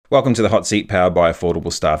Welcome to the Hot Seat, powered by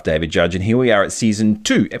Affordable Staff, David Judge, and here we are at Season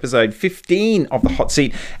 2, Episode 15 of the Hot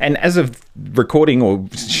Seat. And as of recording or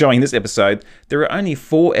showing this episode, there are only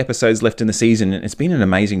 4 episodes left in the season, and it's been an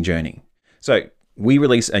amazing journey. So we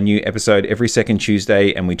release a new episode every second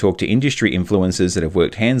Tuesday, and we talk to industry influencers that have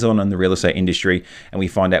worked hands-on in the real estate industry, and we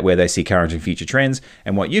find out where they see current and future trends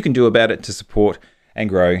and what you can do about it to support and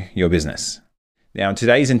grow your business. Now, in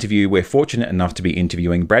today's interview, we're fortunate enough to be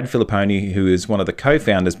interviewing Brad Filliponi, who is one of the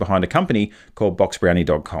co-founders behind a company called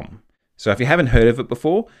boxbrownie.com. So if you haven't heard of it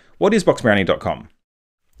before, what is boxbrownie.com?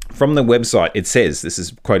 From the website, it says, this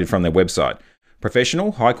is quoted from their website,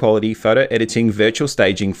 professional, high-quality photo editing, virtual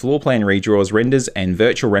staging, floor plan redraws, renders, and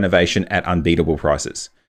virtual renovation at unbeatable prices.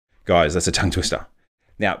 Guys, that's a tongue twister.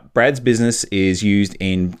 Now, Brad's business is used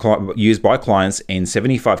by clients in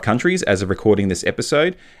 75 countries as of recording this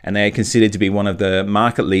episode, and they are considered to be one of the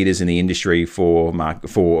market leaders in the industry for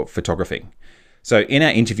photography. So in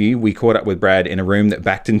our interview, we caught up with Brad in a room that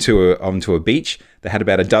backed onto a beach that had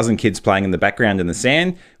about a dozen kids playing in the background in the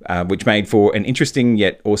sand, which made for an interesting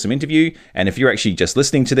yet awesome interview. And if you're actually just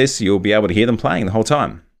listening to this, you'll be able to hear them playing the whole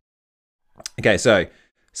time. Okay, so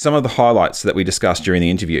some of the highlights that we discussed during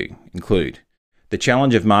the interview include the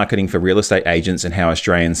challenge of marketing for real estate agents and how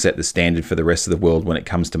Australians set the standard for the rest of the world when it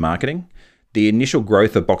comes to marketing, the initial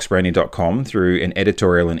growth of boxbrownie.com through an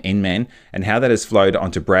editorial in Inman, and how that has flowed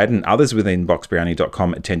onto Brad and others within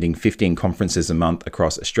boxbrownie.com attending 15 conferences a month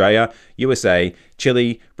across Australia, USA,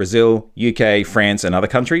 Chile, Brazil, UK, France, and other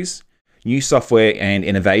countries, new software and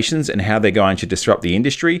innovations and how they're going to disrupt the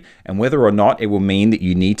industry, and whether or not it will mean that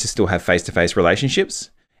you need to still have face-to-face relationships,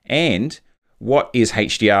 and what is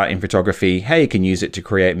HDR in photography, how you can use it to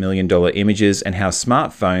create million-dollar images, and how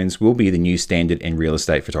smartphones will be the new standard in real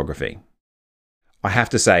estate photography. I have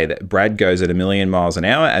to say that Brad goes at a million miles an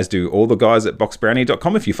hour, as do all the guys at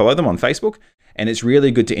boxbrownie.com if you follow them on Facebook, and it's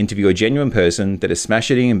really good to interview a genuine person that is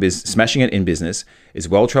smashing it in business, is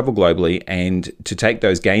well-traveled globally, and to take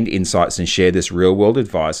those gained insights and share this real-world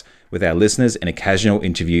advice with our listeners in a casual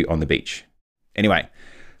interview on the beach. Anyway,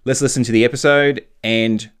 let's listen to the episode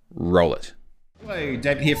and roll it. Hello,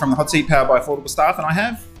 David here from the Hot Seat, powered by Affordable Staff, and I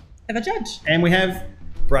have David Judge. And we have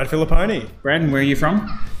Brad Filliponi. Brad, and where are you from?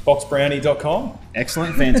 Boxbrownie.com.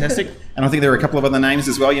 Excellent, fantastic. And I think there are a couple of other names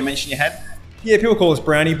as well you mentioned you had. Yeah, people call us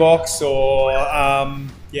Brownie Box or,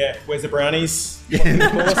 Where's the Brownies?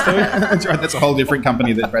 That's right, that's a whole different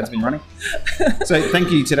company that Brad's been running. So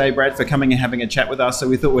thank you today, Brad, for coming and having a chat with us. So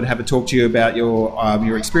we thought we'd have a talk to you about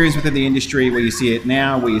your experience within the industry, where you see it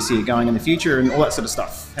now, where you see it going in the future, and all that sort of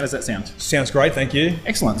stuff. How does that sound? Sounds great, thank you.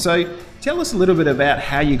 Excellent. So tell us a little bit about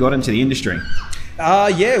how you got into the industry.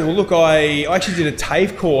 I actually did a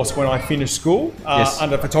TAFE course when I finished school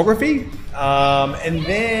under photography. And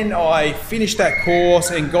then I finished that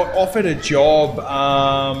course and got offered a job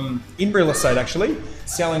in real estate, actually,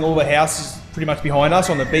 selling all the houses pretty much behind us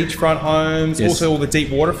on the beachfront homes, also all the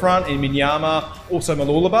deep waterfront in Minyama, also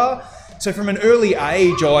Mooloolaba. So from an early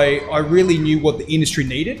age, I really knew what the industry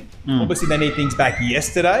needed. Obviously, they need things back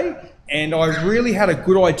yesterday. And I really had a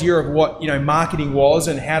good idea of what marketing was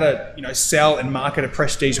and how to sell and market a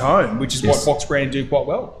prestige home, which is what Boxbrownie do quite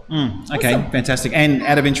well. Okay, awesome. Fantastic. And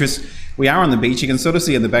out of interest, we are on the beach. You can sort of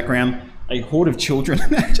see in the background a horde of children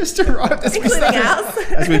just arrived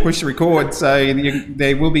as we push to record. So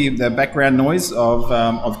there will be the background noise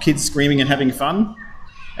of kids screaming and having fun,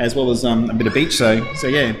 as well as a bit of beach. So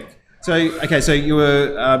yeah. So you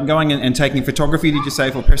were going and taking photography, did you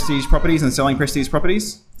say, for prestige properties and selling prestige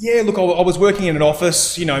properties? Yeah, look, I was working in an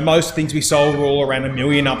office. Most things we sold were all around $1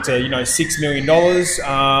 million up to $6 million.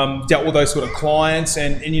 Dealt with those sort of clients,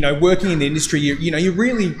 and working in the industry, you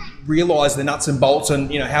really realise the nuts and bolts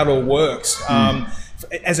and how it all works.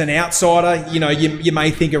 As an outsider, you may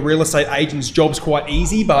think a real estate agent's job's quite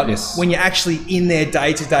easy, but when you're actually in there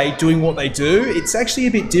day to day doing what they do, it's actually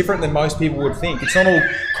a bit different than most people would think. It's not all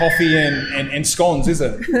coffee and scones, is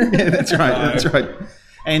it? Yeah, that's right. That's right.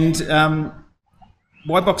 And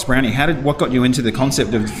why Box Brownie? What got you into the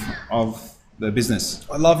concept of the business?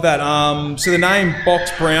 I love that. So the name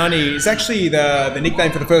Box Brownie is actually the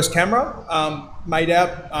nickname for the first camera. Made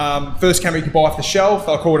out first camera you could buy off the shelf.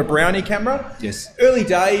 I call it a Brownie camera. Yes. Early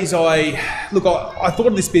days, I thought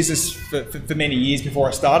of this business for many years before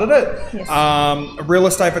I started it. Yes. A real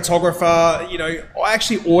estate photographer. I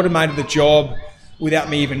actually automated the job without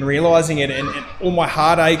me even realizing it, and all my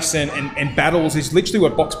heartaches and battles is literally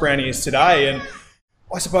what Box Brownie is today. And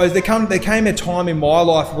I suppose there came a time in my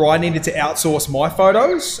life where I needed to outsource my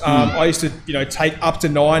photos. I used to, take up to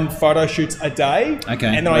 9 photo shoots a day. Okay.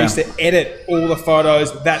 And then I used to edit all the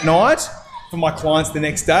photos that night. for my clients the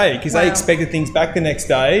next day because they expected things back the next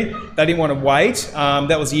day. They didn't want to wait.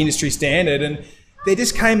 That was the industry standard. And there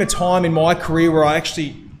just came a time in my career where I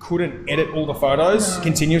actually couldn't edit all the photos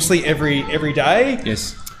continuously every day.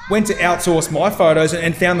 Yes. Went to outsource my photos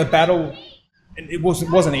and found the battle. And it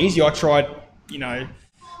wasn't easy. I tried,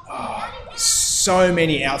 so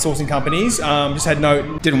many outsourcing companies. Just had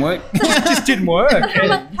didn't work. just didn't work. How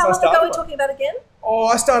long ago are we talking about again? Oh,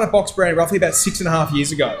 I started Box Brand roughly about 6.5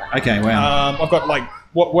 years ago. Okay, wow. I've got like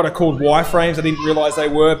what are called wireframes. I didn't realise they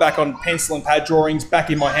were back on pencil and pad drawings back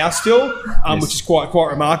in my house still, which is quite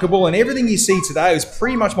remarkable. And everything you see today is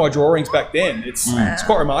pretty much my drawings back then. It's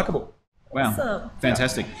quite remarkable. Wow, Awesome.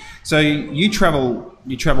 Fantastic. So you travel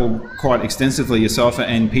quite extensively yourself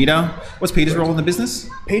and Peter. What's Peter's role in the business?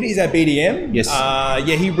 Peter is our BDM. Yes.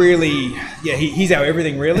 He's our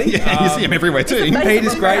everything really. You see him everywhere too.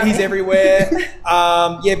 Peter's great. He's everywhere.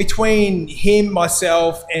 Between him,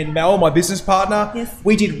 myself, and Mel, my business partner,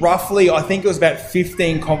 we did roughly, I think it was about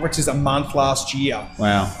 15 conferences a month last year.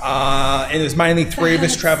 Wow. And there's mainly 3 of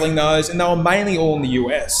us traveling those, and they were mainly all in the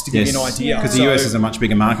US to give you an idea. Because the US is a much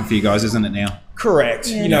bigger market for you guys, isn't it now? Correct.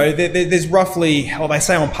 Yeah. There's roughly, they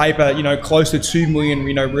say on paper, close to 2 million,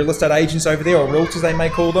 real estate agents over there, or realtors they may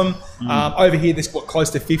call them. Over here, there's close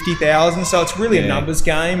to 50,000. So it's really a numbers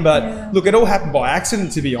game. But look, it all happened by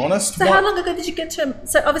accident, to be honest. So how long ago did you get to?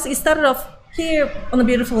 So obviously you started off here on the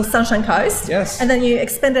beautiful Sunshine Coast. Yes. And then you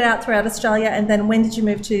expanded out throughout Australia. And then when did you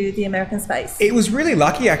move to the American space? It was really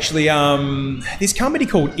lucky, actually. This company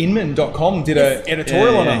called Inman.com did an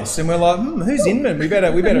editorial on us. And we're like, who's Inman? We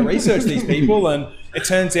better research these people. And it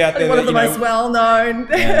turns out they're one of the most well-known.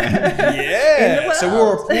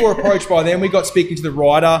 So we were approached by them. We got speaking to the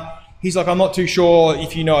writer. He's like, I'm not too sure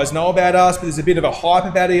if you guys know about us, but there's a bit of a hype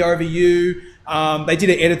about it over you. They did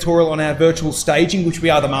an editorial on our virtual staging, which we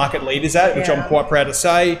are the market leaders at, which I'm quite proud to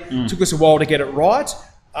say. Took us a while to get it right.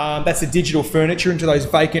 That's the digital furniture into those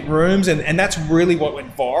vacant rooms, and that's really what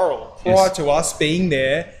went viral. Prior to us being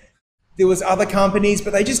there was other companies,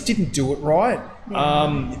 but they just didn't do it right.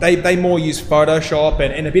 They more use Photoshop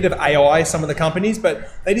and a bit of AI, some of the companies, but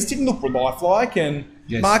they just didn't look lifelike. And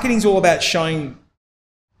marketing's all about showing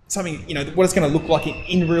something, what it's going to look like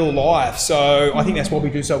in real life. So I think that's what we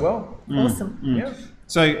do so well. Awesome. Yeah.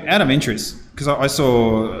 So out of interest, because I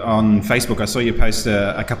saw on Facebook, I saw you post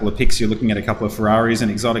a couple of pics. You're looking at a couple of Ferraris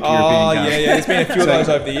and exotic European cars. Oh, yeah. There's been a few of those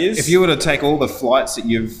over the years. If you were to take all the flights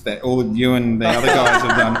that all of you and the other guys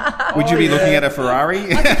have done, would you be looking at a Ferrari?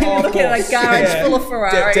 Looking at a garage full of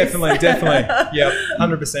Ferraris. Definitely. Yep,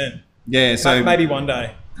 100%. Yeah, so maybe one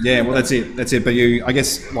day. Yeah, well, that's it. But I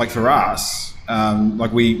guess, like for us,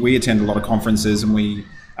 like we attend a lot of conferences, and we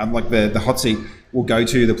like the hot seat will go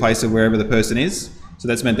to the place of wherever the person is. So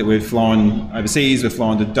that's meant that we've flown overseas, we've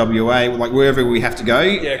flown to WA, like wherever we have to go,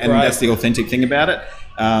 and that's the authentic thing about it.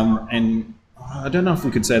 And I don't know if we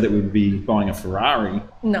could say that we would be buying a Ferrari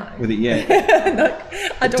with it yet. No,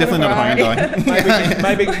 I don't. Definitely not a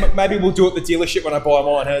Hyundai. maybe we'll do it at the dealership when I buy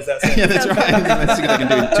mine. How does that sound? Yeah, that's right. That's good. I can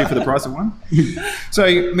do 2 for the price of 1.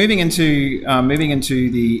 So moving into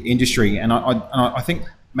the industry, and I think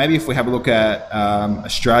maybe if we have a look at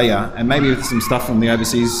Australia, and maybe with some stuff from the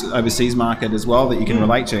overseas market as well that you can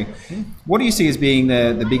relate to, what do you see as being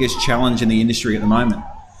the biggest challenge in the industry at the moment?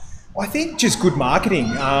 I think just good marketing.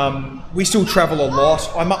 We still travel a lot.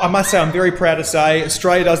 I must say, I'm very proud to say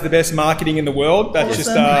Australia does the best marketing in the world. That's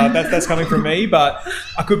just that's coming from me, but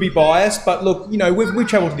I could be biased. But look, we've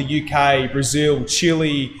travelled to the UK, Brazil,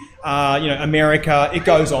 Chile, America. It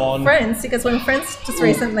goes on. France, because we went to France just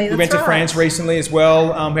recently. We went to France recently as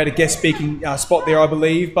well. We had a guest speaking spot there, I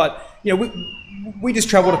believe. But we just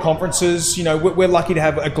travel to conferences. We're lucky to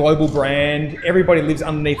have a global brand. Everybody lives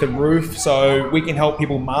underneath a roof, so we can help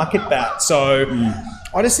people market that. So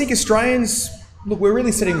I just think Australians, look, we're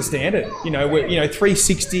really setting the standard. We're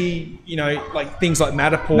 360. Like things like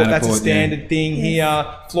Matterport, that's a standard thing here.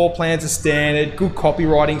 Floor plans are standard. Good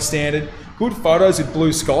copywriting standard. Good photos with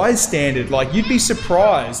blue skies standard. Like, you'd be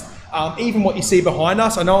surprised. Even what you see behind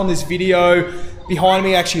us. I know on this video, behind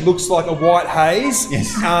me actually looks like a white haze.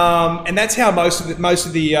 Yes. And that's how most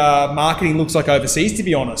of the marketing looks like overseas, to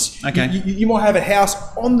be honest. Okay. You might have a house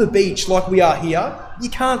on the beach like we are here. You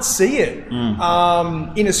can't see it.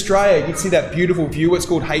 In Australia, you can see that beautiful view. It's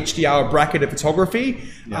called HDR, or bracketed photography.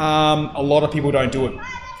 A lot of people don't do it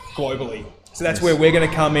globally. So that's where we're going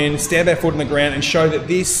to come in, stand our foot on the ground and show that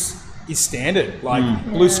this is standard, like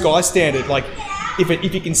blue sky standard. Like,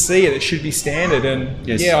 if you can see it, it should be standard.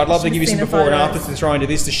 And I'd love to give you some before and after to throw into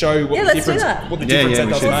this to show what the difference that does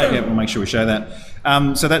make. Yeah, we'll make sure we show that.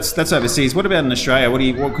 So that's overseas. What about in Australia?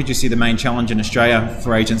 What could you see the main challenge in Australia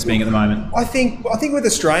for agents being at the moment? I think with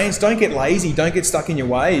Australians, don't get lazy, don't get stuck in your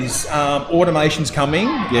ways. Automation's coming,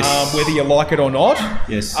 yes. Whether you like it or not.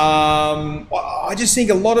 Yes. I just think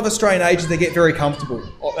a lot of Australian agents, they get very comfortable.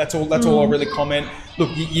 That's all I really comment. Look,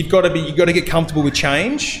 you've got to get comfortable with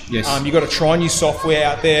change. Yes. You've got to try new software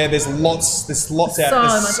out there. There's lots out.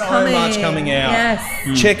 There's so much coming out.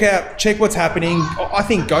 Yes. Check what's happening. I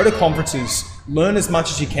think go to conferences, learn as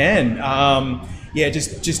much as you can.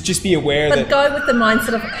 Just be aware but go with the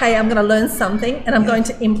mindset of, hey, I'm going to learn something and I'm going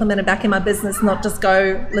to implement it back in my business, not just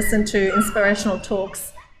go listen to inspirational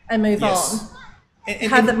talks and move on.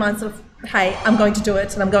 Have that mindset of, hey, I'm going to do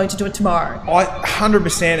it and I'm going to do it tomorrow.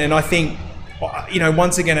 100%, and I think,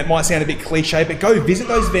 once again, it might sound a bit cliche, but go visit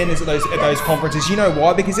those vendors at those conferences. You know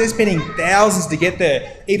why? Because they're spending thousands to get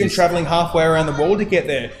there, even traveling halfway around the world to get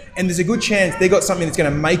there. And there's a good chance they got something that's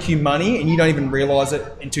going to make you money, and you don't even realise it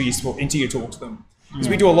until you talk to them. Because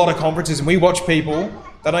we do a lot of conferences, and we watch people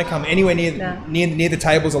that don't come anywhere near the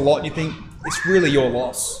tables a lot, and you think it's really your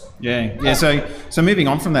loss. Yeah. So moving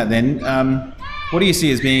on from that, then, what do you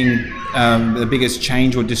see as being the biggest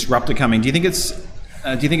change or disruptor coming? Do you think it's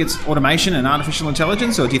automation and artificial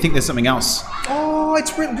intelligence, or do you think there's something else? Oh,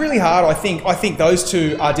 it's really hard. I think those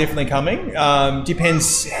two are definitely coming.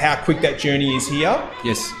 Depends how quick that journey is here.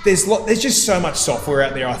 Yes. There's just so much software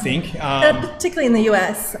out there, I think. Particularly in the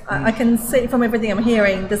US, I can see from everything I'm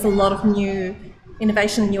hearing, there's a lot of new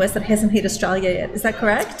innovation in the US that hasn't hit Australia yet. Is that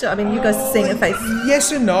correct? I mean, you guys are seeing it face.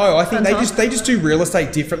 Yes and no. I think they just do real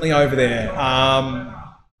estate differently over there.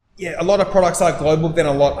 A lot of products are global, then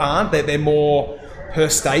a lot aren't. They're more per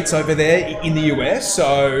states over there in the US.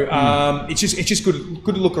 So it's just good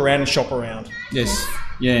to look around and shop around. Yes.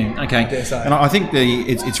 Yeah. Okay. And I think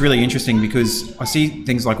it's really interesting because I see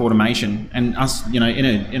things like automation and us, in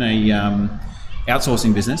a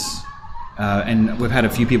outsourcing business. And we've had a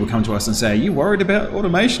few people come to us and say, are you worried about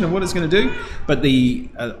automation and what it's going to do? But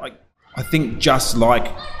I think just like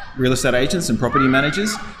real estate agents and property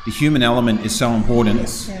managers, the human element is so important.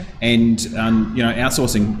 Yes. Yeah. And,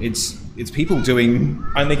 outsourcing, it's people doing...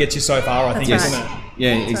 Only gets you so far, I think, isn't it?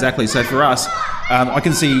 Yeah, exactly. So for us, I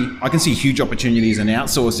can see huge opportunities in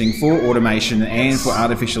outsourcing for automation and for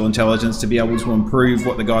artificial intelligence to be able to improve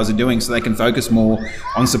what the guys are doing so they can focus more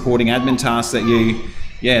on supporting admin tasks that you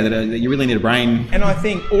really need a brain. And I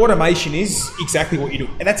think automation is exactly what you do.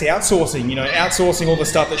 And that's outsourcing, outsourcing all the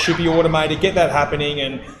stuff that should be automated, get that happening.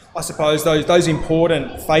 And I suppose those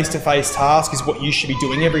important face-to-face tasks is what you should be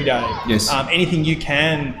doing every day. Yes. Anything you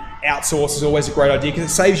can outsource is always a great idea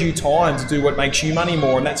because it saves you time to do what makes you money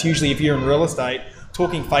more. And that's usually if you're in real estate,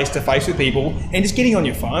 talking face-to-face with people and just getting on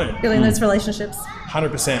your phone. Building those relationships.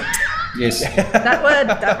 100%. Yes.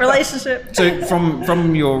 that relationship. So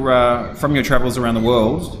from your travels around the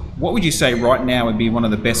world, what would you say right now would be one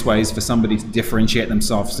of the best ways for somebody to differentiate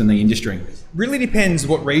themselves in the industry? Really depends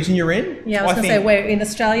what region you're in. Yeah, I was going to say where in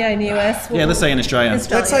Australia, in the US. Let's say in Australia.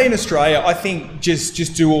 Let's say in Australia, I think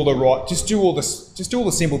just do all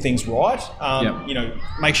the simple things right.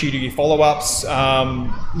 Make sure you do your follow-ups.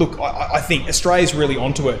 Look, I think Australia's really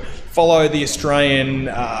onto it. Follow the Australian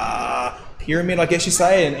pyramid, I guess you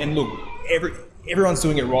say, and look, everyone's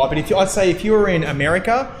doing it right. But I'd say if you're in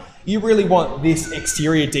America, you really want this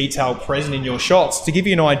exterior detail present in your shots. To give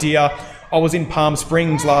you an idea, I was in Palm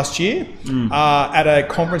Springs last year at a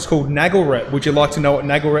conference called Nagelret. Would you like to know what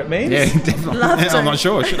Nagelret means? Yeah, definitely. I'm not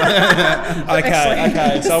sure. Should I?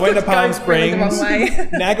 Okay. So I went to Palm Springs. Really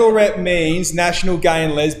Nagelret means National Gay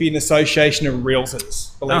and Lesbian Association of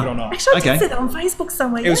Realtors, believe it or not. Actually, I did see that on Facebook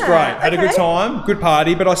somewhere. It was great. Had a good time, good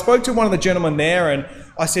party. But I spoke to one of the gentlemen there and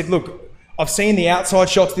I said, look, I've seen the outside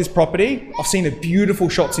shots of this property. I've seen the beautiful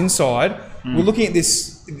shots inside. We're looking at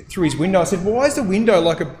this through his window. I said, why is the window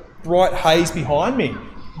like a bright haze behind me?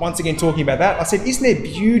 Once again, talking about that. I said, isn't there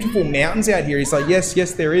beautiful mountains out here? He's like,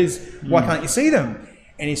 yes, there is. Why can't you see them?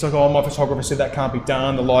 And he's like, my photographer said that can't be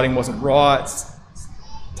done. The lighting wasn't right.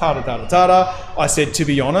 I said, to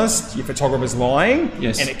be honest, your photographer's lying.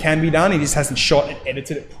 Yes. And it can be done. He just hasn't shot and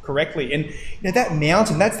edited it correctly. And that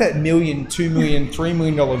mountain, that's that $1 million, $2 million, $3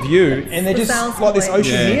 million view. And they're just like this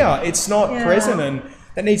ocean here. It's not present. And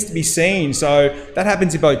that needs to be seen. So that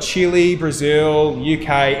happens in both Chile, Brazil, UK,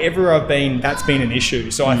 everywhere I've been, that's been an issue.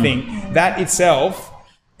 So I think that itself,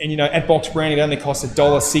 and at Box Brand, it only costs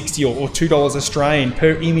 $1.60 or $2 Australian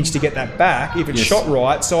per image to get that back if it's shot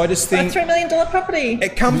right. So I just think $3 million property.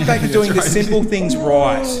 It comes back to doing the simple things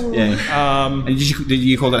right. Yeah. And did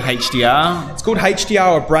you call it HDR? It's called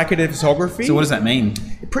HDR or bracketed photography. So what does that mean?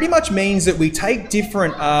 It pretty much means that we take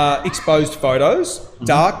different exposed photos,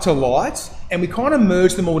 dark to light, and we kind of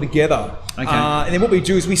merge them all together. Okay. And then what we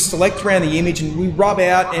do is we select around the image and we rub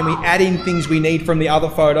out and we add in things we need from the other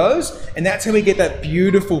photos, and that's how we get that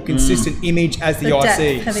beautiful, consistent image as the eye depth,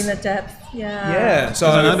 sees. having the depth. Yeah. Yeah.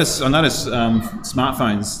 So I notice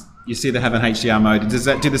smartphones. You see they have an HDR mode. Does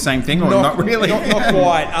that do the same thing, or not really? Not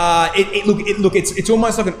quite. It's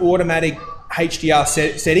almost like an automatic HDR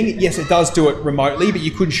setting. Yes, it does do it remotely, but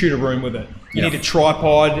you couldn't shoot a room with it. You need a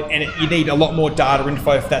tripod, and you need a lot more data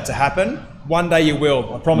info for that to happen. One day you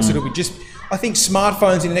will. I promise it'll be just... I think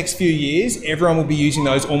smartphones in the next few years, everyone will be using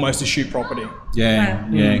those almost to shoot property. Yeah.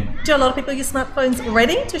 Do a lot of people use smartphones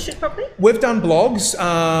already to shoot property? We've done blogs,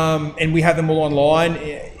 and we have them all online.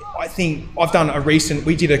 I think I've done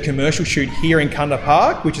we did a commercial shoot here in Kunda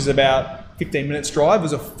Park, which is about 15 minutes drive. It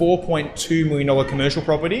was a $4.2 million commercial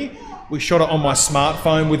property. We shot it on my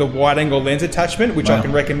smartphone with a wide angle lens attachment, which I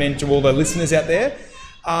can recommend to all the listeners out there.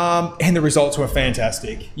 And the results were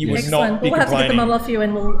fantastic. You would not be We'll have to get the complaining. model off you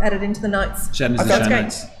and we'll add it into the notes. That's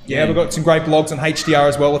great. Yeah, we've got some great blogs on HDR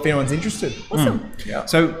as well if anyone's interested. Awesome. Yeah.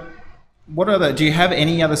 So, do you have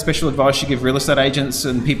any other special advice you give real estate agents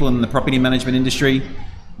and people in the property management industry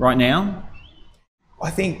right now? I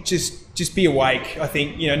think just be awake. I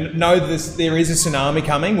think, know there is a tsunami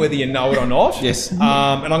coming, whether you know it or not. Yes. And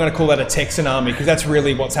I'm going to call that a tech tsunami because that's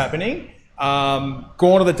really what's happening. Gone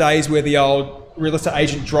are the days where the old real estate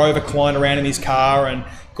agent drove a client around in his car and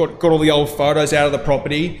got all the old photos out of the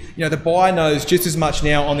property. The buyer knows just as much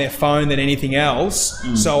now on their phone than anything else.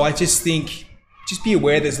 So I just think, just be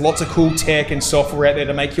aware there's lots of cool tech and software out there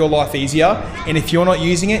to make your life easier. And if you're not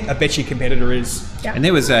using it, I bet your competitor is. Yeah. And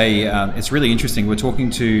there was it's really interesting. We're talking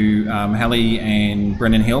to Hallie and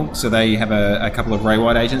Brendan Hill. So they have a couple of Ray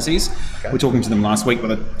White agencies. Okay. We're talking to them last week. By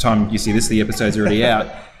the time you see this, the episode's already out.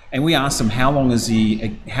 And we asked them how long is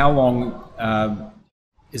the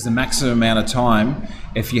maximum amount of time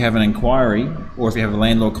if you have an inquiry or if you have a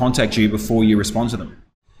landlord contact you before you respond to them.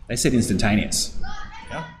 They said instantaneous.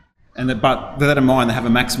 Yeah. But with that in mind, they have a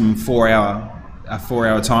maximum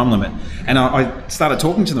 4-hour time limit. And I started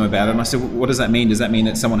talking to them about it, and I said, what does that mean? Does that mean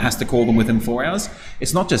that someone has to call them within 4 hours?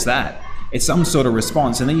 It's not just that. It's some sort of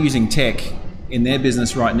response, and they're using tech in their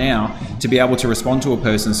business right now to be able to respond to a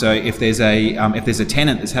person. So if there's a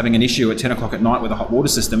tenant that's having an issue at 10 o'clock at night with a hot water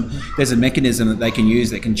system, there's a mechanism that they can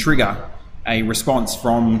use that can trigger a response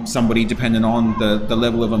from somebody depending on the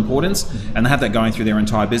level of importance, and they have that going through their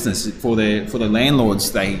entire business. For the landlords,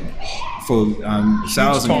 sales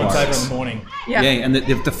inquiries in the morning. Yeah. And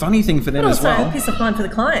the funny thing for them but as well, also peace of mind for the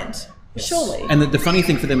client, surely. and the funny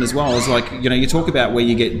thing for them as well is, like, you talk about where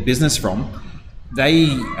you get business from. They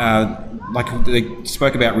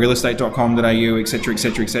spoke about realestate.com.au, etc.,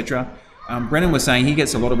 etc., etc. Brennan was saying he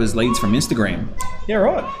gets a lot of his leads from Instagram. Yeah,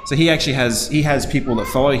 right. So he actually has people that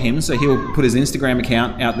follow him. So he'll put his Instagram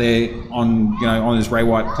account out there on his Ray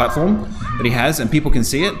White platform that he has, and people can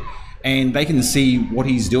see it, and they can see what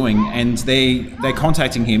he's doing, and they're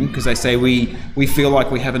contacting him because they say we feel like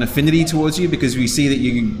we have an affinity towards you because we see that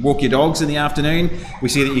you walk your dogs in the afternoon, we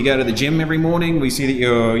see that you go to the gym every morning, we see that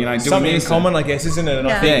you're doing something this in common, I guess, isn't it? And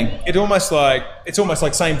I think it's almost like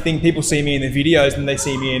same thing. People see me in the videos and they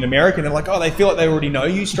see me in America and they're like, oh, they feel like they already know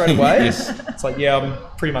you straight away. Yes. It's like, yeah, I'm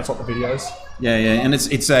pretty much like the videos. Yeah, and I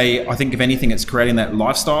think if anything, it's creating that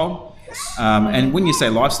lifestyle. And when you say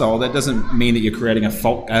lifestyle, that doesn't mean that you're creating a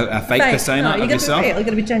fake persona of yourself. You're going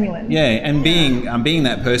to be genuine. Yeah, and being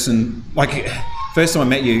that person, like first time I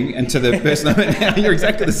met you and to the person I met now, you're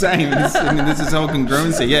exactly the same. This is whole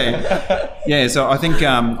congruency. Yeah. So I think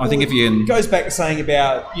if you... It goes back to saying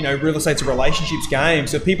about, real estate's a relationships game.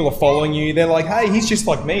 So people are following you. They're like, hey, he's just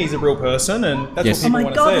like me. He's a real person. And that's what people want to see. Oh my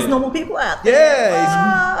God, there's normal people out there.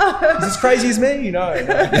 Yeah. He's as crazy as me,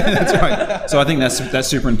 That's right. So I think that's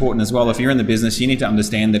super important as well. If you're in the business, you need to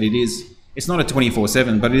understand that it's not a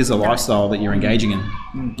 24/7, but it is a lifestyle that you're engaging in.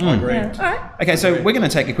 I agree. Yeah. All right. Okay, so we're going to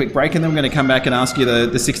take a quick break, and then we're going to come back and ask you the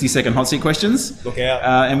 60-second hot seat questions. Look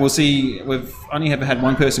out. And we'll see. We've only ever had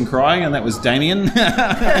one person crying, and that was Damien.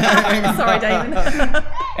 Sorry, Damien.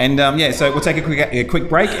 And so we'll take a quick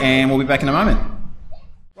break, and we'll be back in a moment.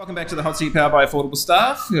 Welcome back to the Hot Seat powered by Affordable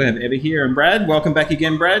Staff. We have Eva here and Brad. Welcome back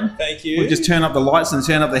again, Brad. Thank you. We'll just turn up the lights and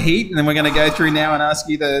turn up the heat, and then we're going to go through now and ask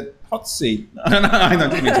you the hot seat. I don't know. I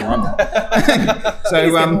didn't mean to rhyme that. So,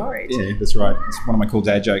 yeah, that's right. It's one of my cool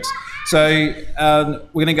dad jokes. So we're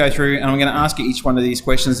going to go through, and I'm going to ask you each one of these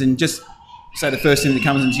questions, and just say the first thing that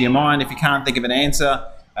comes into your mind. If you can't think of an answer,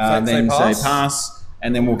 then say pass.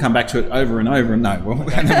 And then we'll come back to it over and over. And we'll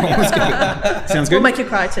skip it. Sounds good? We'll make you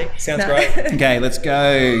cry too. Sounds great. Okay, let's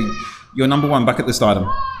go. Your number one bucket list item.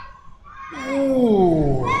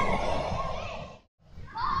 Ooh. I'm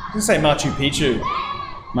going to say Machu Picchu.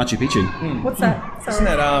 Machu Picchu. What's that? Sorry. Isn't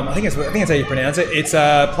that? I think it's how you pronounce it. It's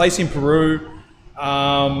a place in Peru,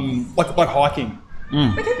 like hiking.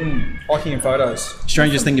 Hiking and photos.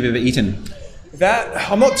 Strangest thing you've ever eaten? That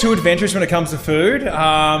I'm not too adventurous when it comes to food,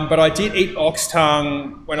 but I did eat ox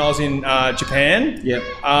tongue when I was in Japan. Yep.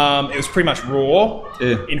 It was pretty much raw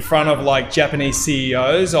in front of like Japanese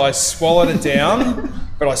CEOs. I swallowed it down,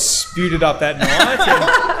 but I spewed it up that night.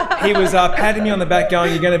 And he was patting me on the back,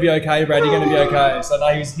 going, "You're going to be okay, Brad. You're going to be okay." So no,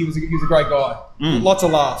 he was a great guy. Lots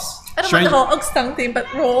of laughs. I don't like the whole ox tongue thing, but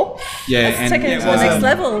raw. Yeah, Let's and take it to the next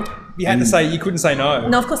level. You had to say, you couldn't say no.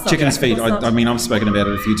 No, of course not. chicken's feet. Of course I mean, I've spoken about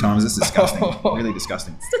it a few times. It's disgusting. Really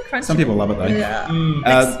disgusting. Still crunchy. Some people love it though.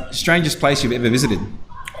 Yeah. Strangest place you've ever visited?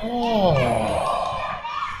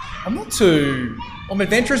 I'm not too... I'm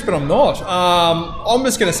adventurous, but I'm not. I'm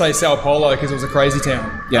just going to say Sao Paulo because it was a crazy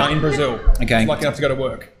town in Brazil. Okay. I was lucky enough to go to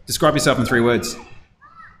work. Describe yourself in 3 words.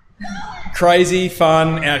 Crazy,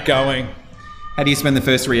 fun, outgoing. How do you spend the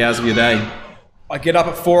first 3 hours of your day? I get up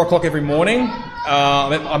at 4 o'clock every morning.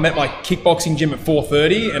 I'm at my kickboxing gym at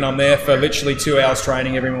 4:30 and I'm there for literally 2 hours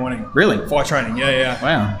training every morning. Really? Fight training, yeah.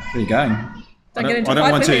 Wow, there you go. Don't get into I don't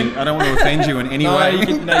fight want with to. him. I don't want to offend you in any No, way. you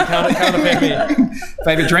can't offend me.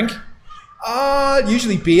 Favorite drink?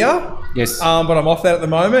 Usually beer. Yes. But I'm off that at the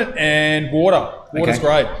moment. And water. Water's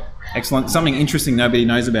great. Excellent. Something interesting nobody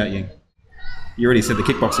knows about you. You already said the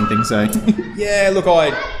kickboxing thing, so. Yeah, look,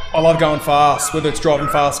 I love going fast, whether it's driving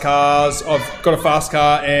fast cars. I've got a fast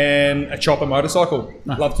car and a chopper motorcycle.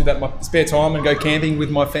 Love to do that in my spare time and go camping with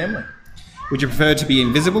my family. Would you prefer to be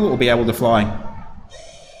invisible or be able to fly?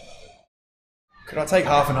 Could I take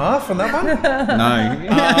half and half on that one?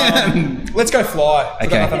 No. Let's go fly. I've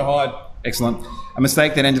Okay. got nothing to hide. Excellent. A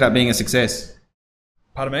mistake that ended up being a success.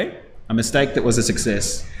 Pardon me? A mistake that was a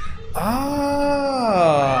success.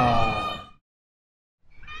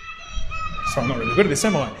 So I'm not really good at this,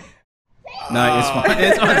 am I? No, it's fine.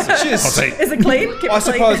 It's Just, Is it clean? Keep I it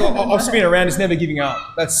clean. suppose I've spin around. It's never giving up.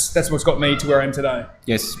 That's what's got me to where I am today.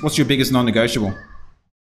 Yes. What's your biggest non-negotiable?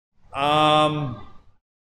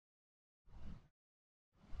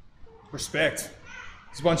 Respect.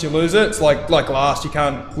 Because once you lose it, it's like glass. You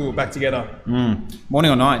can't glue it back together.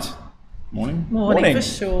 Morning or night? Morning. Morning for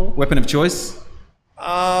sure. Weapon of choice?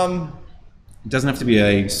 It doesn't have to be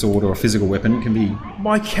a sword or a physical weapon. It can be.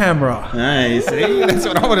 My camera. Hey, see, that's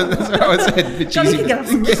what I would have. That's what I would have said. Bit Johnny cheesy, can get but-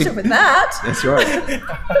 up some mischief with that. That's right.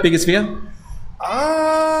 Biggest fear?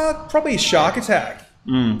 Probably a shark attack.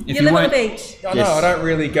 If You live on the weren't, beach. I Yes. know, I don't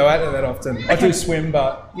really go out there that often. I do swim,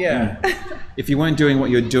 but yeah. if you weren't doing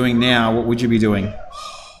what you're doing now, what would you be doing?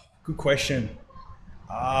 Good question.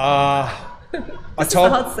 I is the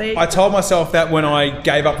hot seat. told myself that when I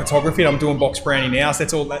gave up photography and I'm doing box branding now, so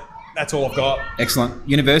that's all I've got. Excellent.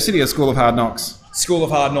 University or School of Hard Knocks? School of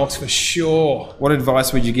Hard Knocks for sure. What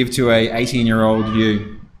advice would you give to a 18-year-old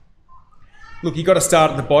you? Look, you got to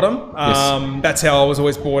start at the bottom. Yes. That's how I was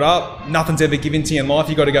always brought up. Nothing's ever given to you in life.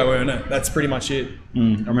 You got to go earn it. That's pretty much it. I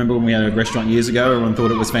remember when we had a restaurant years ago, everyone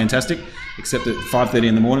thought it was fantastic, except at 5:30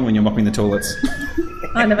 in the morning when you're mopping the toilets.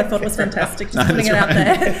 I never thought it was fantastic. Just No, putting it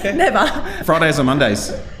that's out there. Never. Fridays or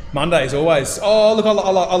Mondays? Mondays always. Oh, look, I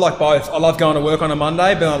like both. I love going to work on a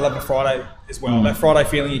Monday, but I love a Friday as well. That Friday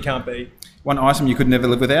feeling you can't beat. One item you could never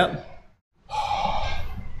live without?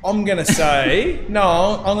 I'm going to say,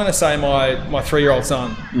 my 3-year-old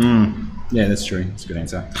son. Yeah, that's true. That's a good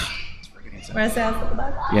answer. Where's ours at the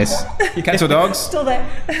back? Yes. Cats or dogs? Still there.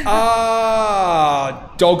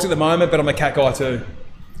 Dogs at the moment, but I'm a cat guy too.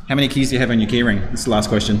 How many keys do you have on your keyring? This is the last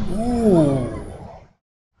question.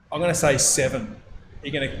 I'm going to say 7. Are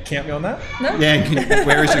you going to count me on that? No? Yeah,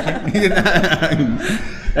 where is your key?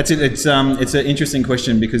 That's it. It's an interesting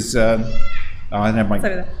question because I don't have my. It's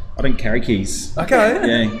over there. I don't carry keys. Okay.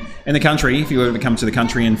 Yeah. In the country, if you ever come to the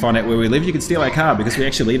country and find out where we live, you can steal our car because we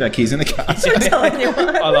actually leave our keys in the car. I'm telling you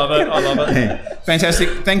what. I love it. Yeah. Fantastic.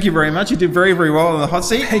 Thank you very much. You did very, very well on the hot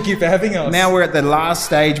seat. Thank you for having us. Now we're at the last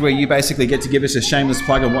stage where you basically get to give us a shameless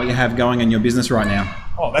plug of what you have going in your business right now.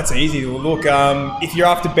 Oh, that's easy. Look, if you're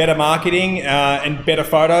after better marketing and better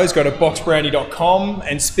photos, go to boxbrandy.com.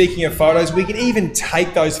 And speaking of photos, we can even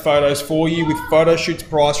take those photos for you with photo shoots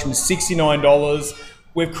priced from $69.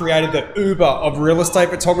 We've created the Uber of real estate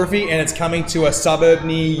photography and it's coming to a suburb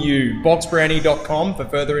near you. Boxbrandy.com for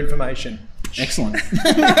further information. Excellent.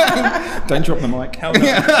 Don't drop the mic. Hell no.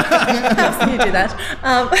 I've seen you do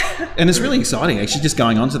that. And it's really exciting, actually, just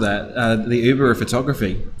going on to that, the Uber of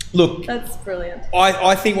photography. Look, That's brilliant.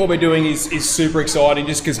 I think what we're doing is super exciting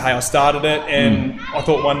just because, hey, I started it and I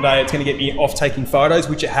thought one day it's going to get me off taking photos,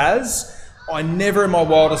 which it has. I never in my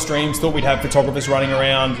wildest dreams thought we'd have photographers running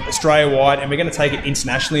around Australia-wide, and we're going to take it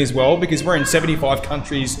internationally as well, because we're in 75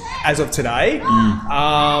 countries as of today.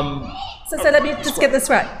 So let me just get this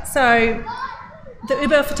right. So the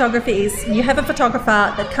Uber photography is, you have a photographer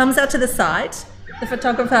that comes out to the site, the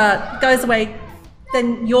photographer goes away,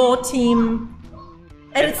 then your team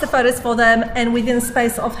edits the photos for them, and within the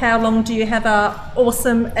space of how long do you have a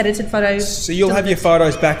awesome edited photo? So you'll have your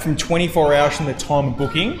photos back from 24 hours from the time of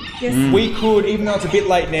booking. Yes. We could, even though it's a bit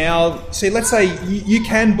late now, see, let's say you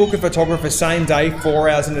can book a photographer same day, 4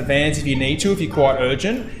 hours in advance if you need to, if you're quite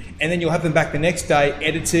urgent, and then you'll have them back the next day,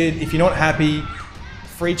 edited. If you're not happy,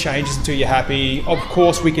 free changes until you're happy. Of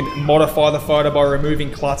course, we can modify the photo by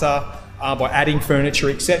removing clutter, by adding furniture,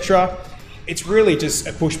 etc. It's really just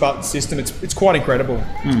a push button system. It's quite incredible.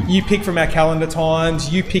 You pick from our calendar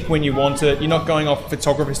times, you pick when you want it. You're not going off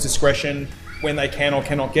photographer's discretion when they can or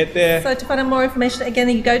cannot get there. So to find out more information, again,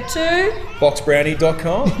 you go to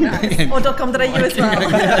boxbrownie.com. or .com.au as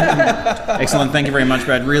well. Excellent. Thank you very much,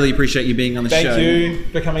 Brad. Really appreciate you being on the show. Thank you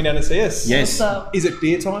for coming down to see us. Yes. Is it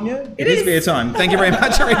beer time yet? It is beer time. Thank you very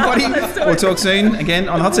much, everybody. We'll talk soon again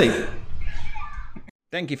on Hot Seat.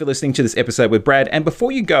 Thank you for listening to this episode with Brad. And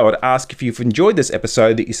before you go, I'd ask if you've enjoyed this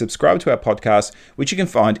episode that you subscribe to our podcast, which you can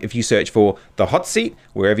find if you search for The Hot Seat,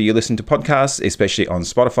 wherever you listen to podcasts, especially on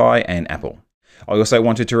Spotify and Apple. I also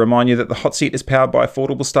wanted to remind you that The Hot Seat is powered by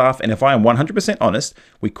affordable staff. And if I am 100% honest,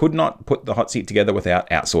 we could not put The Hot Seat together without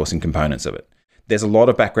outsourcing components of it. There's a lot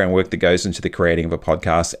of background work that goes into the creating of a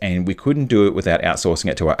podcast, and we couldn't do it without outsourcing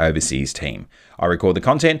it to our overseas team. I record the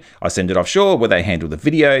content, I send it offshore where they handle the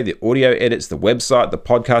video, the audio edits, the website, the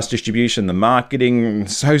podcast distribution, the marketing,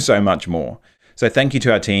 so much more. So thank you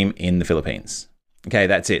to our team in the Philippines. Okay,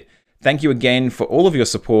 that's it. Thank you again for all of your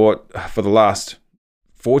support for the last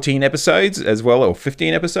 14 episodes as well, or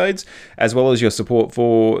 15 episodes, as well as your support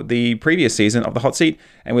for the previous season of The Hot Seat,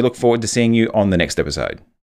 and we look forward to seeing you on the next episode.